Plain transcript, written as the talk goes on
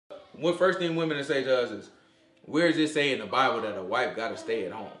What first thing women will say to us is, where does it say in the Bible that a wife got to stay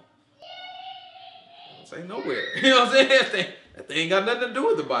at home? Don't say nowhere. You know what I'm saying? That thing ain't got nothing to do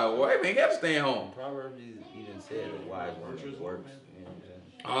with the Bible. Wife ain't got to stay at home. Proverbs even said a wise woman works. You know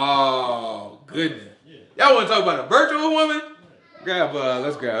what Oh, goodness. Y'all want to talk about a virtuous woman?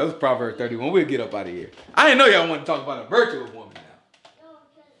 Let's grab. Let's Proverbs 31. We'll get up out of here. I didn't know y'all want to talk about a virtuous woman now.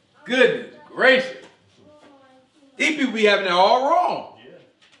 Goodness gracious. These people be having it all wrong.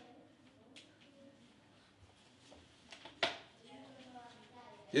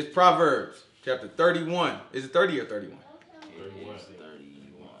 It's Proverbs chapter 31. Is it 30 or 31?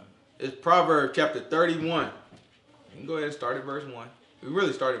 31. It's Proverbs chapter 31. You can go ahead and start at verse 1. We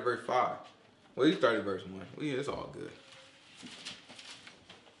really started at verse 5. Well, you started at verse 1. Well, yeah, it's all good.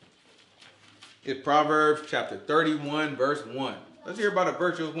 It's Proverbs chapter 31, verse 1. Let's hear about a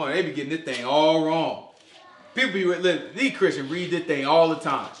virtuous woman. They be getting this thing all wrong. People be, listen, these Christians read this thing all the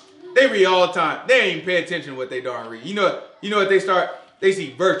time. They read all the time. They ain't even pay attention to what they darn read. You know what they start? They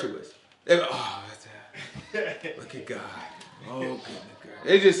see virtuous. They go, oh, that's look at God. Oh, goodness God.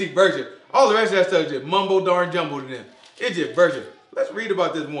 They just see virtuous. All the rest of that stuff is just mumbo darn jumbo to them. It's just virtuous. Let's read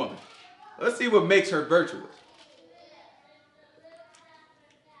about this woman. Let's see what makes her virtuous.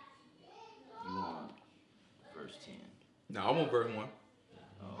 You want verse 10? No, I want verse 1.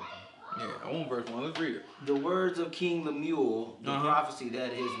 Yeah, I want verse 1. Let's read it. The words of King Lemuel, the prophecy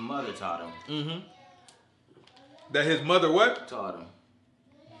that his mother taught him. Mm-hmm. That his mother what? Taught him.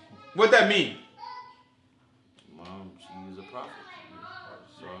 What that mean? Mom, she was a prophet.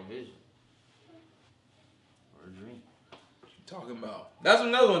 She saw a vision. Or a dream. What you talking about? That's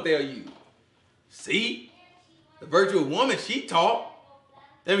another one they'll use. See? The virtuous woman, she taught.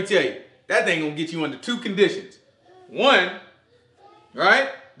 Let me tell you, that thing gonna get you under 2 conditions. One, right?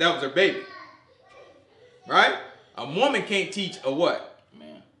 That was her baby. Right? A woman can't teach a what?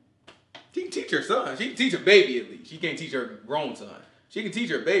 Man. She can teach her son. She can teach her baby at least. She can't teach her grown son. She can teach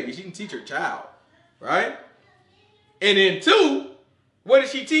her baby. She can teach her child. Right? And then 2, what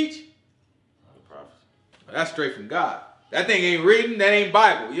does she teach? The prophecy. That's straight from God. That thing ain't written. That ain't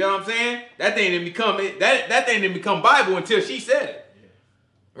Bible. You know what I'm saying? That thing didn't become that thing didn't become Bible until she said it.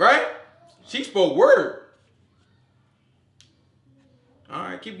 Right? She spoke word. All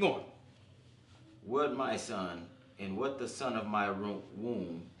right, keep going. What my son, and what the son of my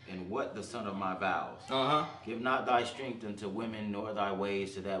womb, and what the son of my vows. Give not thy strength unto women, nor thy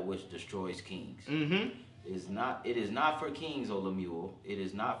ways to that which destroys kings. It is not for kings, O Lemuel. It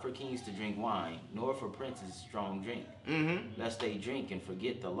is not for kings to drink wine, nor for princes strong drink. Lest they drink and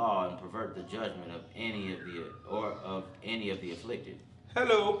forget the law and pervert the judgment of any of the afflicted.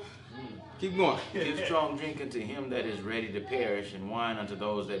 Hello. Keep going. Give strong drink unto him that is ready to perish, and wine unto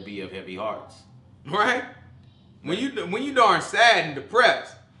those that be of heavy hearts. Right? When you darn sad and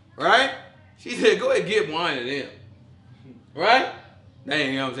depressed, right? She said, go ahead and get wine to them. Right? That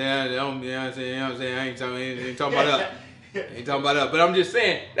ain't, you know what I'm saying? You know what I'm saying? I ain't talking about us. Ain't talking about us. But I'm just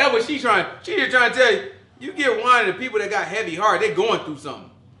saying, that's what she's just trying to tell you. You get wine to the people that got heavy heart, they're going through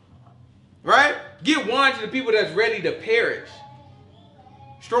something. Right? Give wine to the people that's ready to perish.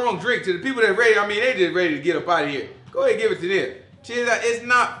 Strong drink to the people that's ready, they just ready to get up out of here. Go ahead and give it to them. It's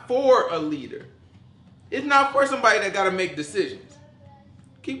not for a leader. It's not for somebody that got to make decisions.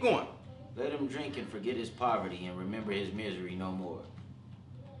 Keep going. Let him drink and forget his poverty and remember his misery no more.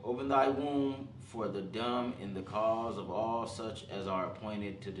 Open thy womb for the dumb in the cause of all such as are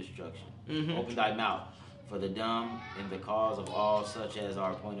appointed to destruction. Open thy mouth for the dumb in the cause of all such as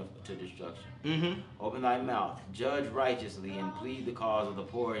are appointed to destruction. Open thy mouth, judge righteously, and plead the cause of the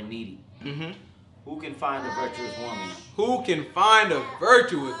poor and needy. Who can find a virtuous woman? Who can find a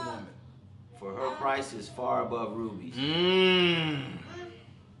virtuous woman? For her price is far above rubies.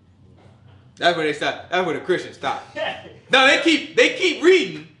 That's where they stop. That's where the Christians stop. No, they keep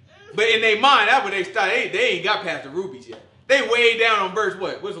reading, but in their mind, that's where they stop. They ain't got past the rubies yet. They way down on verse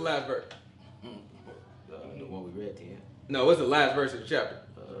what? What's the last verse? The one we read to you. No, what's the last verse of the chapter?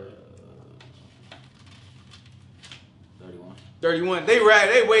 31. 31.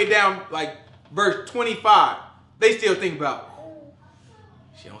 They way down like verse 25. They still think about,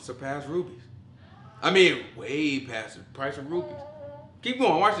 she don't surpass rubies. Way past the price of rubies. Keep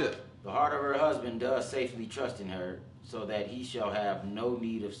going. Watch this. The heart of her husband does safely trust in her, so that he shall have no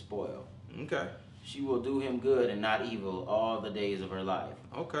need of spoil. Okay. She will do him good and not evil all the days of her life.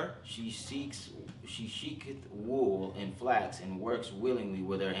 Okay. She seeketh wool and flax and works willingly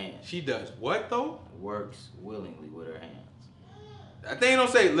with her hands. She does what though? Works willingly with her hands. That thing don't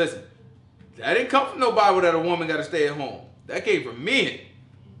say, listen, that didn't come from no Bible that a woman got to stay at home. That came from men.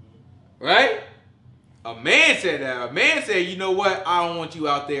 Right? A man said that. A man said, you know what? I don't want you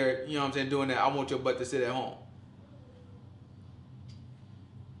out there, you know what I'm saying, doing that. I want your butt to sit at home.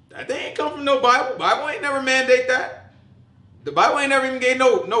 That thing ain't come from no Bible. Bible ain't never mandate that. The Bible ain't never even gave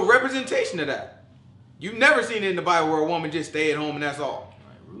no representation of that. You've never seen it in the Bible where a woman just stay at home and that's all.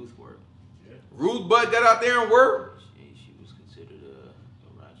 Right, Ruth worked. Yeah. Ruth butt got out there and worked. She was considered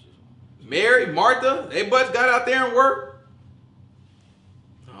a righteous woman. Mary, Martha, they butts got out there and worked.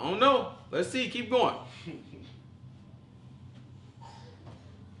 I don't know. Let's see. Keep going.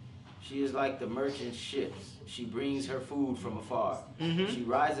 She is like the merchant ships. She brings her food from afar. Mm-hmm. She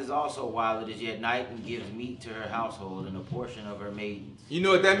rises also while it is yet night and gives meat to her household and a portion of her maidens. You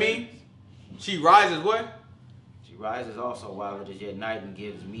know what that means? She rises what? She rises also while it is yet night and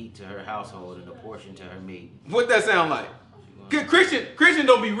gives meat to her household and a portion to her maidens. What that sound like? Christian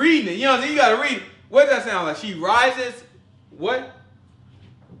don't be reading it. You know what I'm saying? You got to read it. What does that sound like? She rises what?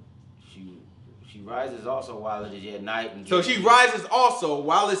 She rises also while it is yet night. And so she rises also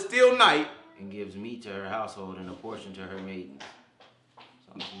while it's still night. And gives meat to her household and a portion to her maidens.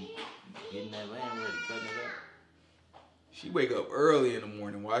 So she's getting that lamb ready, cutting it up. She wake up early in the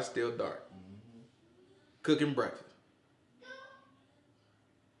morning while it's still dark. Mm-hmm. Cooking breakfast.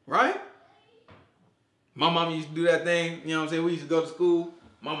 Right? My mom used to do that thing, you know what I'm saying? We used to go to school.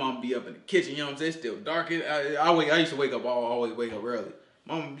 My mom be up in the kitchen, you know what I'm saying? It's still dark. I used to wake up, I always wake up early.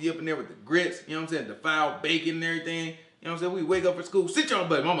 Mom be up in there with the grits, you know what I'm saying? The foul bacon and everything. You know what I'm saying? We wake up for school. Sit y'all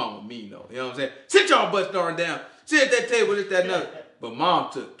butts. My mom was mean though. You know what I'm saying? Sit y'all butts darn down. Sit at that table, this, that, and other. But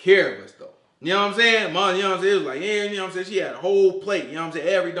mom took care of us though. You know what I'm saying? Mom, you know what I'm saying? It was like, yeah, you know what I'm saying? She had a whole plate, you know what I'm saying?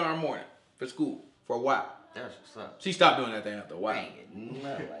 Every darn morning for school for a while. That's what's up. She stopped doing that thing after a while. Nothing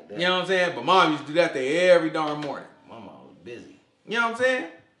like that. You know what I'm saying? But mom used to do that thing every darn morning. My mom was busy. You know what I'm saying?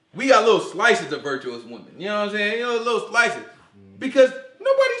 We got little slices of virtuous women. You know what I'm saying? You know, little slices. Because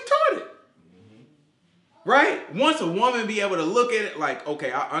nobody's taught it. Right? Once a woman be able to look at it like,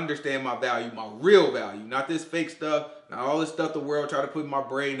 okay, I understand my value, my real value, not this fake stuff, not all this stuff the world try to put in my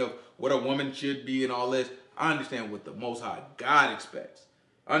brain of what a woman should be and all this. I understand what the Most High God expects.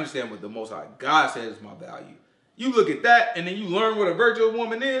 I understand what the Most High God says is my value. You look at that and then you learn what a virtuous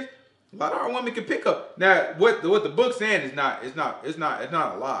woman is. A lot of our women can pick up. Now, what the book's saying is not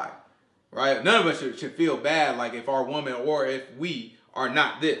a lie. Right? None of us should feel bad like if our woman or if we are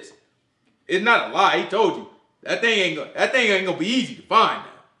not this. It's not a lie. He told you that thing ain't gonna be easy to find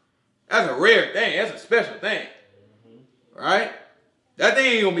now. That's a rare thing. That's a special thing, right? That thing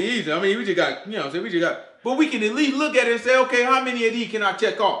ain't gonna be easy. I mean, we just got, you know, what I'm saying, but we can at least look at it and say, okay, how many of these can I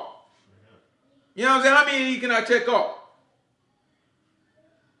check off? You know what I'm saying? How many of these can I check off?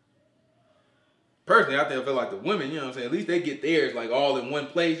 Personally, I feel like the women, you know what I'm saying, at least they get theirs like all in one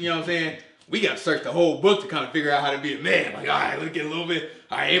place. You know what I'm saying? We got to search the whole book to kind of figure out how to be a man. Like, all right, look at a little bit.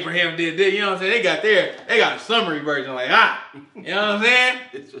 All right, Abraham did this. You know what I'm saying? They got a summary version. Like, you know what I'm saying?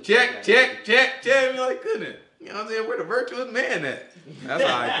 Check. You're like, goodness. You know what I'm saying? Where the virtuous man at? That's all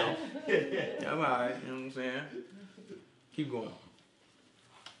right, though. That's all right. You know what I'm saying? Keep going.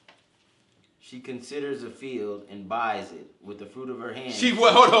 She considers a field and buys it with the fruit of her hand. She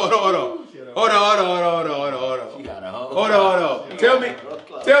what? Hold on. She got a hoe. Hold on. Tell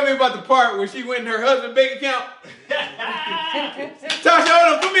me about the part where she went in her husband's bank account. Tasha,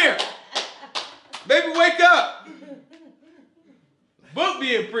 hold on, come here. Baby, wake up. Book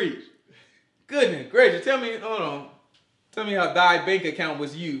being preached. Goodness gracious. Tell me how thy bank account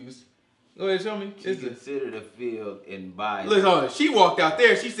was used. Go ahead, show me. She considered a field and buys it. Listen, she walked out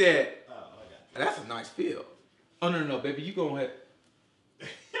there. She said, that's a nice field. Oh, no, baby, you go ahead.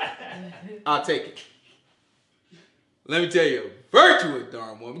 I'll take it. Let me tell you, virtuous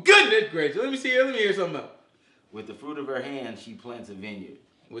darn woman. Goodness gracious. Let me hear something else. With the fruit of her hands, she plants a vineyard.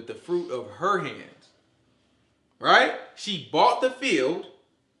 With the fruit of her hands. Right? She bought the field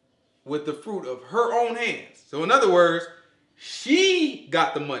with the fruit of her own hands. So in other words, she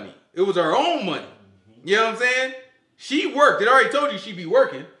got the money. It was her own money. You know what I'm saying? She worked. It already told you she'd be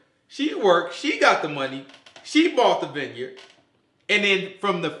working. She worked, she got the money, she bought the vineyard, and then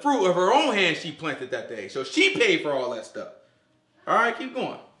from the fruit of her own hand, she planted that thing. So she paid for all that stuff. All right, keep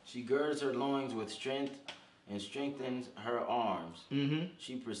going. She girds her loins with strength and strengthens her arms. Mm-hmm.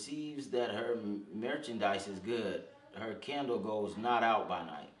 She perceives that her merchandise is good. Her candle goes not out by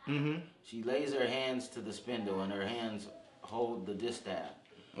night. Mm-hmm. She lays her hands to the spindle, and her hands hold the distaff.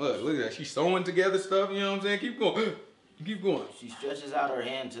 Look at that. She's sewing together stuff, you know what I'm saying? Keep going. Keep going. She stretches out her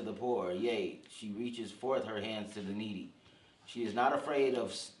hand to the poor, yea, she reaches forth her hands to the needy. She is not afraid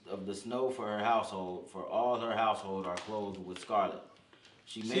of the snow for her household, for all her household are clothed with scarlet.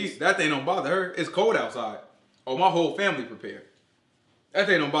 That thing don't bother her. It's cold outside. Oh, my whole family prepared. That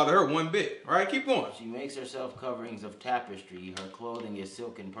thing don't bother her one bit. All right, keep going. She makes herself coverings of tapestry. Her clothing is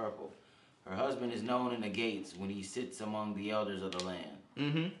silk and purple. Her husband is known in the gates when he sits among the elders of the land.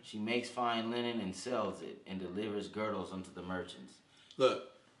 Mm-hmm. She makes fine linen and sells it, and delivers girdles unto the merchants. Look,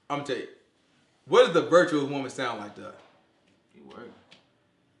 I'm going to tell you. What does the virtuous woman sound like to us? You work.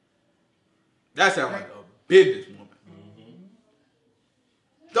 That sounds like a business woman.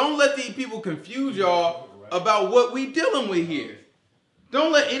 Mm-hmm. Don't let these people confuse y'all about what we dealing with here.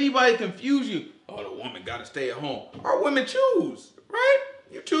 Don't let anybody confuse you. Oh, the woman got to stay at home. Our women choose, right?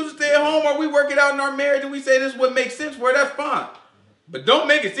 You choose to stay at home, or we work it out in our marriage and we say this is what makes sense for her, that's fine. But don't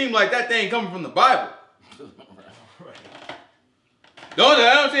make it seem like that thing coming from the Bible.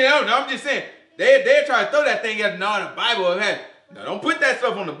 I'm just saying, they're trying to throw that thing at the Bible. No, don't put that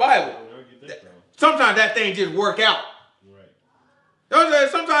stuff on the Bible. Sometimes that thing just work out.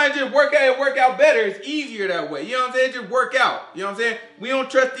 Sometimes it just work out better. It's easier that way. You know what I'm saying? It just work out. You know what I'm saying? We don't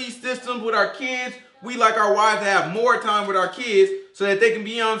trust these systems with our kids. We like our wives to have more time with our kids so that they can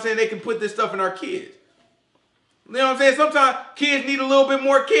be, you know what I'm saying, they can put this stuff in our kids. You know what I'm saying? Sometimes kids need a little bit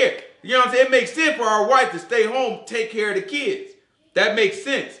more care. You know what I'm saying? It makes sense for our wife to stay home, take care of the kids. That makes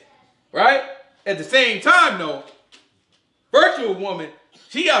sense. Right? At the same time, though, virtual woman,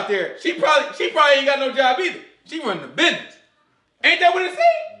 she out there, she probably ain't got no job either. She running the business. Ain't that what it says?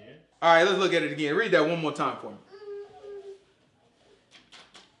 Yeah. All right, let's look at it again. Read that one more time for me.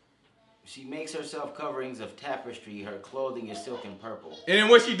 She makes herself coverings of tapestry. Her clothing is silk and purple. And then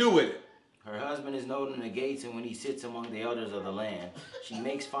what she do with it? Her husband is known in the gates, and when he sits among the elders of the land, she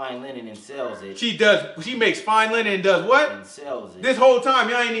makes fine linen and sells it. She makes fine linen and does what? And sells it. This whole time,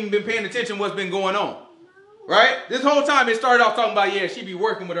 y'all ain't even been paying attention to what's been going on. Right? This whole time, it started off talking about, yeah, she be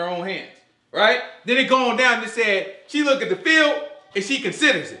working with her own hands. Right? Then it going down and it said, she look at the field and she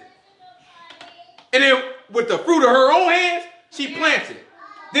considers it. And then with the fruit of her own hands, she plants it.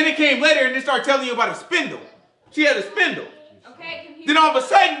 Then it came later and it started telling you about a spindle. She had a spindle. Okay. Then all of a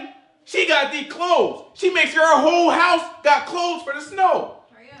sudden, she got these clothes. She makes sure her whole house got clothes for the snow.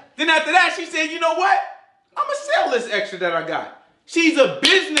 Then after that, she said, you know what? I'm going to sell this extra that I got. She's a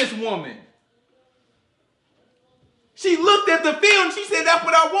businesswoman. She looked at the field and she said, that's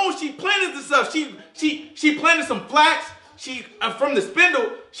what I want. She planted the stuff. She planted some flax. From the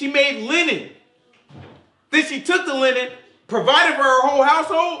spindle, she made linen. Then she took the linen, provided for her whole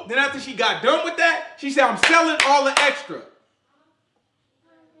household. Then after she got done with that, she said, I'm selling all the extra.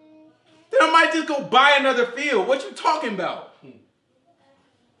 Then I might just go buy another field. What you talking about?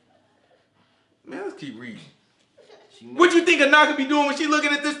 Man, let's keep reading. What you think Anaka be doing when she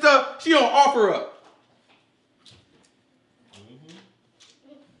looking at this stuff? She don't offer up.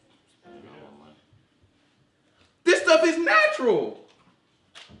 This stuff is natural.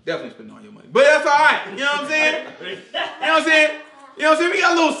 Definitely spending all your money. But that's all right. You know what I'm saying? You know what I'm saying? You know what I'm saying? We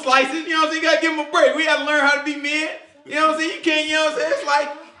got little slices. You know what I'm saying? You got to give them a break. We got to learn how to be men. You know what I'm saying? You can't, you know what I'm saying? It's like,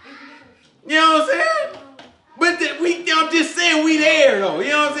 you know what I'm saying? But I'm just saying we there, though.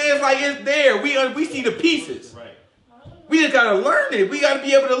 You know what I'm saying? It's like it's there. We see the pieces. Right. We just got to learn it. We got to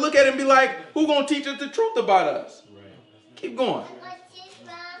be able to look at it and be like, who going to teach us the truth about us? Right. Keep going.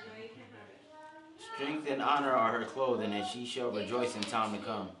 Strength and honor are her clothing, and she shall rejoice in time to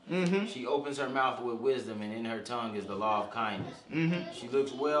come. Mm-hmm. She opens her mouth with wisdom, and in her tongue is the law of kindness. Mm-hmm. She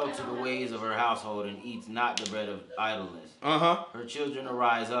looks well to the ways of her household, and eats not the bread of idleness. Uh-huh. Her children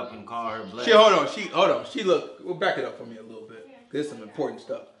arise up and call her blessed. Hold on. We'll back it up for me a little bit. This is some important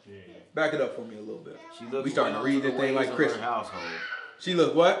stuff. Yeah. Back it up for me a little bit. We starting to read this thing like Christian. She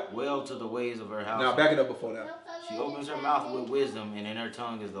look what? Well to the ways of her household. Now back it up before that. She opens her mouth with wisdom, and in her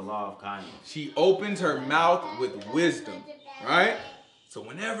tongue is the law of kindness. She opens her mouth with wisdom, right? So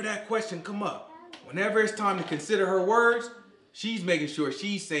whenever that question come up, whenever it's time to consider her words, she's making sure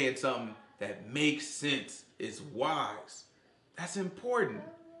she's saying something that makes sense, is wise. That's important.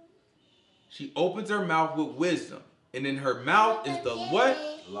 She opens her mouth with wisdom, and in her mouth is the what?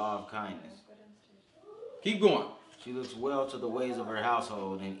 Law of kindness. Keep going. She looks well to the ways of her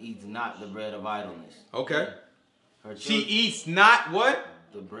household and eats not the bread of idleness. Okay. She eats not what?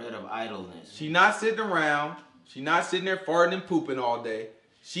 The bread of idleness. She's not sitting around. She's not sitting there farting and pooping all day.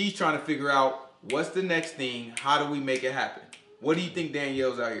 She's trying to figure out what's the next thing. How do we make it happen? What do you think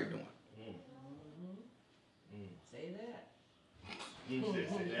Danielle's out here doing? Say that.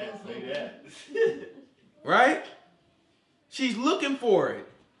 Say that. Right? She's looking for it.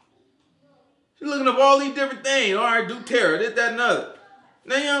 She's looking up all these different things. All right, do terror, this, that, and other.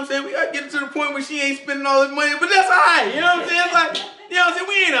 Now, you know what I'm saying? We got to get to the point where she ain't spending all this money, but that's all right. You know what I'm saying? It's like, you know what I'm saying?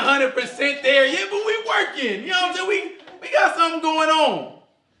 We ain't 100% there yet, but we working. You know what I'm saying? We got something going on.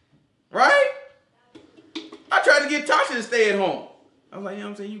 Right? I tried to get Tasha to stay at home. I was like, you know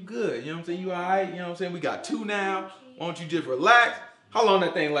what I'm saying? You good. You know what I'm saying? You all right? You know what I'm saying? We got 2 now. Why don't you just relax? How long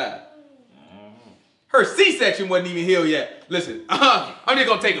that thing last? Her C-section wasn't even healed yet. Listen, I'm just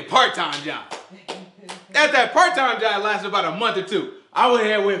going to take a part-time job. After that part-time job lasted about a month or 2, I went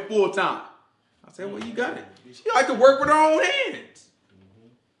ahead and went full-time. I said, well, you got it. She like to work with her own hands.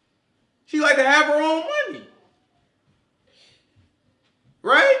 She like to have her own money.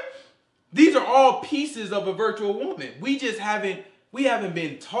 Right? These are all pieces of a virtual woman. We haven't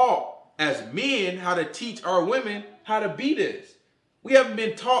been taught as men how to teach our women how to be this. We haven't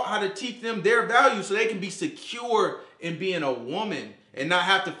been taught how to teach them their values so they can be secure in being a woman and not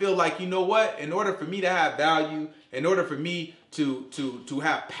have to feel like, you know what, in order for me to have value, in order for me to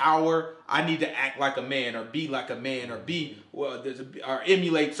have power, I need to act like a man or be like a man or or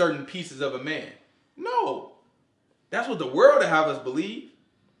emulate certain pieces of a man. No. That's what the world will have us believe.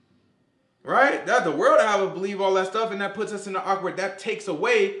 Right? That's the world will have us believe all that stuff, and that puts us in the awkward. That takes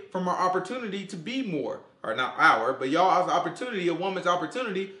away from our opportunity to be more. Or not our, but y'all's opportunity, a woman's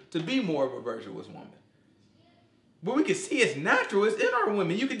opportunity to be more of a virtuous woman. But we can see it's natural. It's in our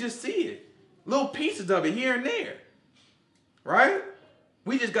women. You can just see it. Little pieces of it here and there. Right?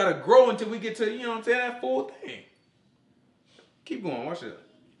 We just got to grow until we get to, you know what I'm saying, that full thing. Keep going. Watch this.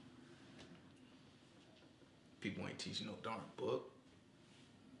 People ain't teaching no darn book.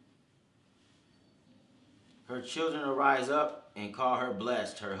 Her children will rise up and call her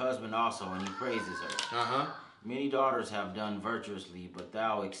blessed, her husband also, and he praises her. Many daughters have done virtuously, but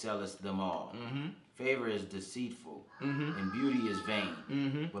thou excellest them all. Favor is deceitful, and beauty is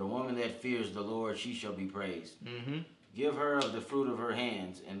vain. But a woman that fears the Lord, she shall be praised. Give her of the fruit of her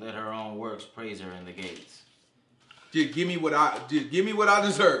hands, and let her own works praise her in the gates. Just give me what I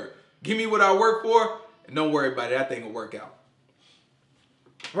deserve. Give me what I work for, and don't worry about it. That thing will work out.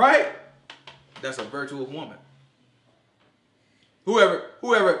 Right? That's a virtuous woman. Whoever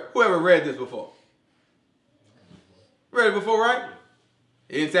read this before? Read it before, right?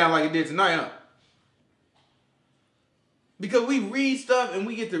 It didn't sound like it did tonight, huh? Because we read stuff and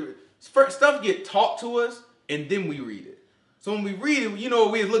we get to stuff get taught to us, and then we read it. So when we read it, you know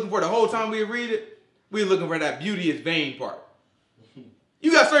what we was looking for the whole time we read it? We were looking for that beauty is vain part.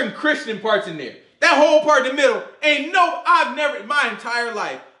 You got certain Christian parts in there. That whole part in the middle, my entire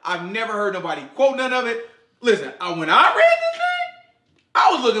life, I've never heard nobody quote none of it. Listen, when I read this thing,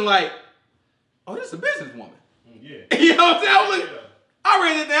 I was looking like, oh, this is a businesswoman. Yeah. You know what I'm saying? I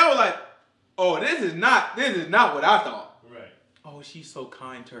read it there, I was like, oh, this is not what I thought. Right. Oh, she's so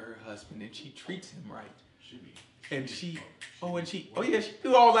kind to her husband and she treats him right. She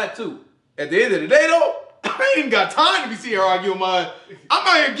do all that too. At the end of the day though, I ain't got time to be seeing her argue with my I'm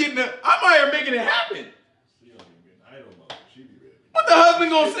out here making it happen. What the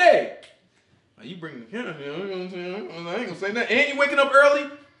husband gonna say? You bring him, I ain't gonna say nothing. And you waking up early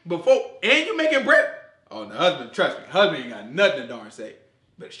and you making bread. Oh, the husband, trust me, husband ain't got nothing to darn say.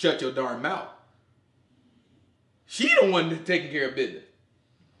 Better shut your darn mouth. She the one that's taking care of business.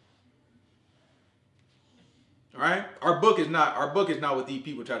 All right? Our book is not what these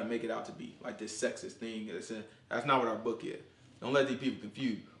people try to make it out to be. Like this sexist thing. That's not what our book is. Don't let these people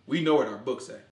confuse. We know what our book say.